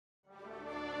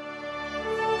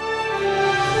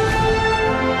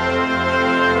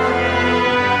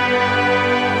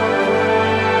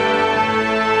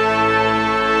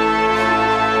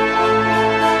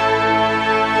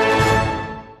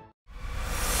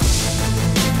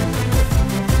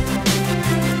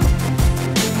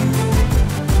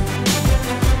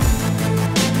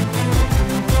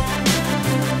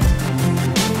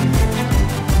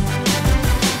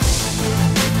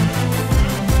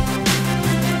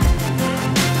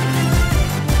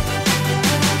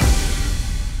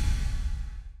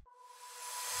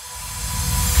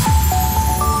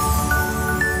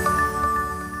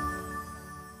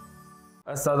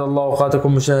أسعد الله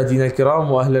أوقاتكم مشاهدينا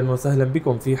الكرام، وأهلا وسهلا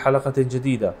بكم في حلقة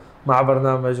جديدة مع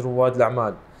برنامج رواد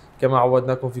الأعمال. كما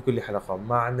عودناكم في كل حلقة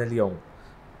معنا اليوم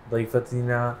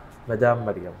ضيفتنا مدام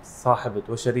مريم، صاحبة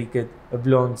وشريكة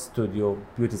بلوند ستوديو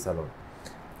بيوتي سالون.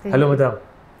 Hello madam.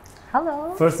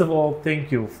 Hello. First of all,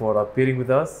 thank you for appearing with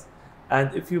us,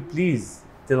 and if you please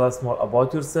tell us more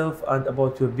about yourself and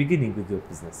about your beginning with your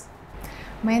business.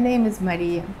 My name is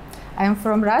Maria. I am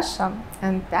from Russia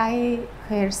and I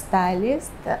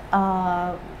hairstylist,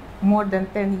 more than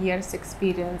 10 years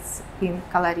experience in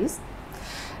colorist.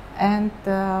 And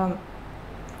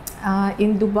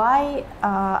in Dubai,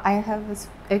 I have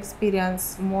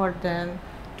experience more than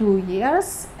 2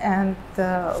 years. And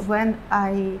when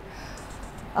I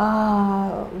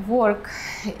work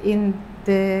in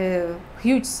the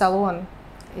huge salon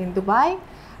in Dubai,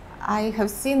 I have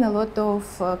seen a lot of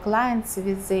clients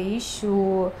with the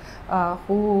issue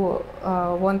who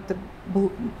want to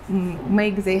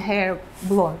make their hair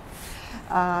blonde.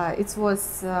 It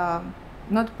was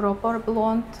not proper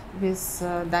blonde with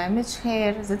damaged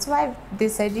hair. That's why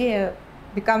this idea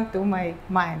became to my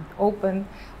mind, open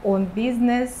own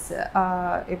business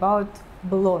about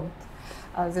blonde.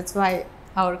 That's why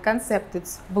our concept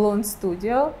is Blonde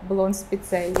Studio, Blonde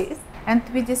Specialist. And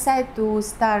we decided to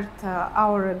start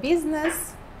our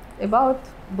business about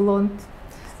blonde.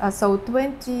 So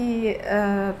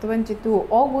 22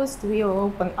 August, we will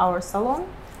open our salon.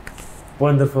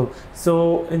 Wonderful.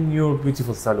 So in your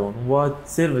beautiful salon, what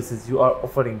services you are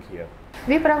offering here?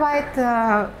 We provide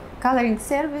coloring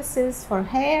services for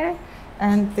hair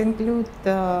and include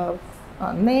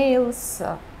nails,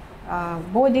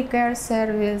 body care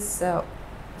service,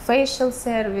 facial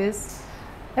service,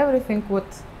 everything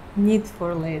what need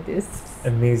for ladies.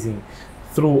 Amazing.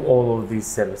 Through all of these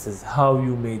services, how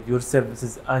you made your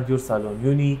services and your salon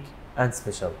unique and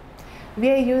special?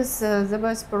 We use the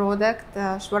best product,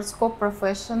 Schwarzkopf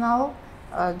Professional,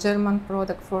 German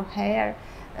product for hair,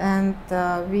 and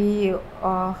we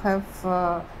have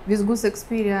with good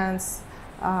experience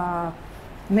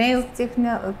nail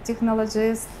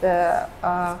technologist,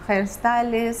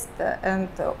 hairstylist, and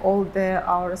all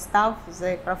our staff,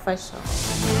 they professional.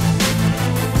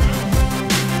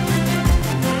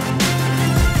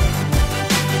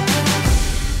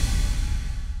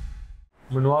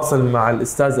 بنواصل مع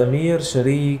الأستاذ أمير،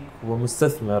 شريك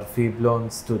ومستثمر في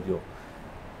بلوند ستوديو.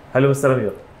 Hello Mr.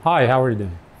 Amir. Hi, how are you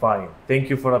doing? Fine. Thank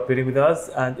you for appearing with us,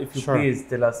 and if you Sure. please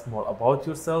tell us more about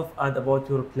yourself and about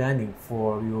your planning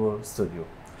for your studio.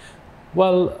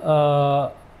 Well,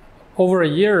 over a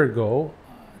year ago,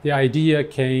 the idea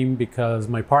came because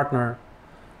my partner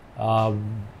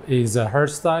is a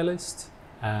hairstylist,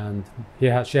 and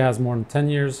she has more than 10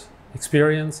 years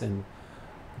experience in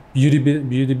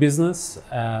beauty business.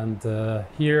 And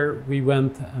here we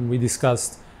went and we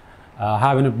discussed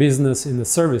having a business in the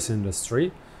service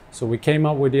industry. So we came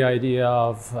up with the idea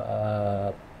of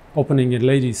opening a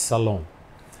ladies' salon.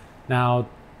 Now,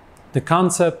 the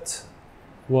concept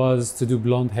was to do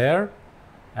blonde hair,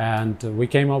 and we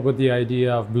came up with the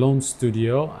idea of Blonde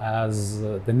Studio as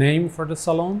the name for the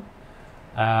salon.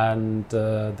 And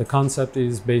the concept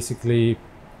is basically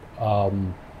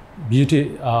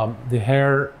beauty, the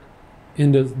hair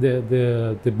in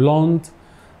the blonde.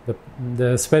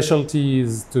 The specialty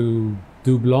is to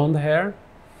do blonde hair,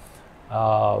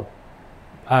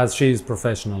 as she is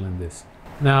professional in this.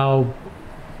 Now,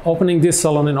 opening this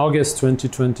salon in August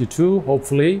 2022,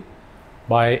 hopefully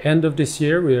by end of this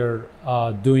year, we are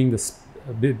doing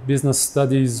the business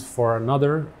studies for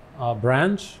another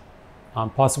branch,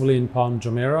 possibly in Palm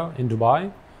Jumeirah in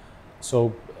Dubai.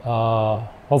 So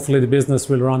hopefully the business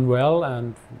will run well,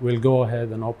 and we'll go ahead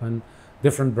and open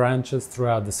different branches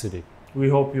throughout the city. We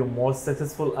hope you're most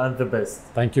successful and the best.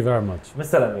 Thank you very much.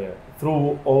 Mr. Amir,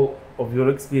 through all of your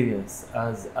experience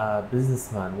as a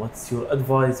businessman, what's your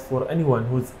advice for anyone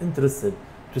who's interested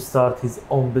to start his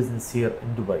own business here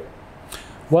in Dubai?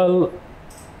 Well,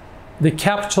 the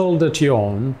capital that you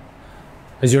own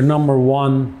is your number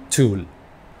one tool.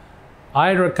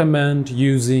 I recommend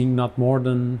using not more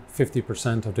than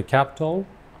 50% of the capital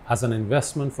as an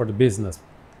investment for the business,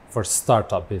 for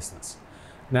startup business.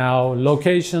 Now,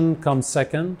 location comes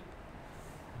second,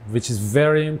 which is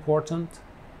very important.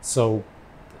 So,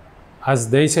 as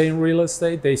they say in real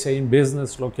estate, they say in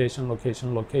business, location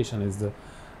is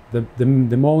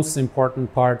the most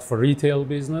important part for retail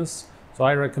business. So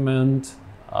I recommend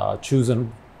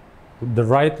choosing the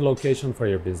right location for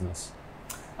your business.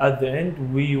 At the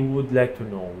end, we would like to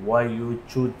know why you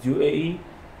choose UAE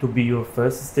to be your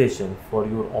first station for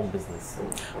your own business.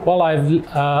 Well,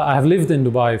 I have lived in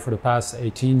Dubai for the past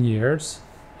 18 years.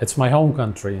 It's my home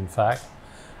country, in fact.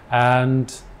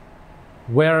 And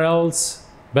where else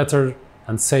better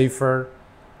and safer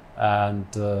and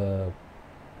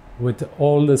with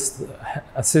all this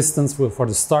assistance for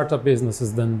the startup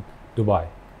businesses than Dubai.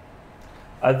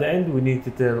 At the end, we need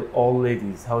to tell all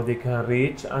ladies how they can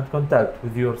reach and contact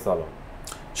with your salon.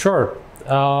 Sure.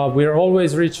 We're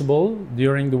always reachable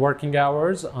during the working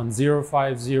hours on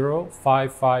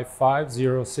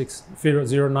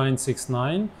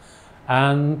 050-555-0969,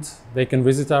 and they can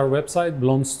visit our website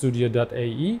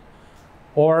blondestudio.ae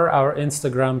or our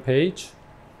Instagram page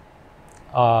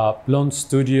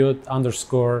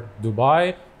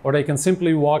blondestudio_Dubai, or they can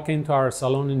simply walk into our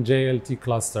salon in JLT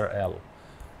Cluster L.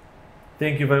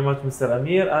 Thank you very much, Mr.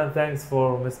 Amir, and thanks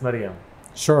for Ms. Mariam.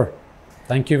 Sure.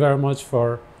 Thank you very much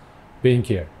for being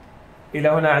here. إلى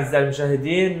هنا أعزائي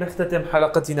المشاهدين نختتم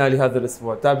حلقتنا لهذا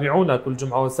الأسبوع. تابعونا كل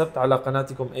جمعة وسبت على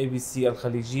قناتكم ABC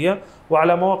الخليجية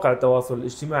وعلى مواقع التواصل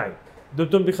الاجتماعي.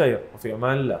 دمتم بخير وفي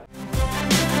أمان الله.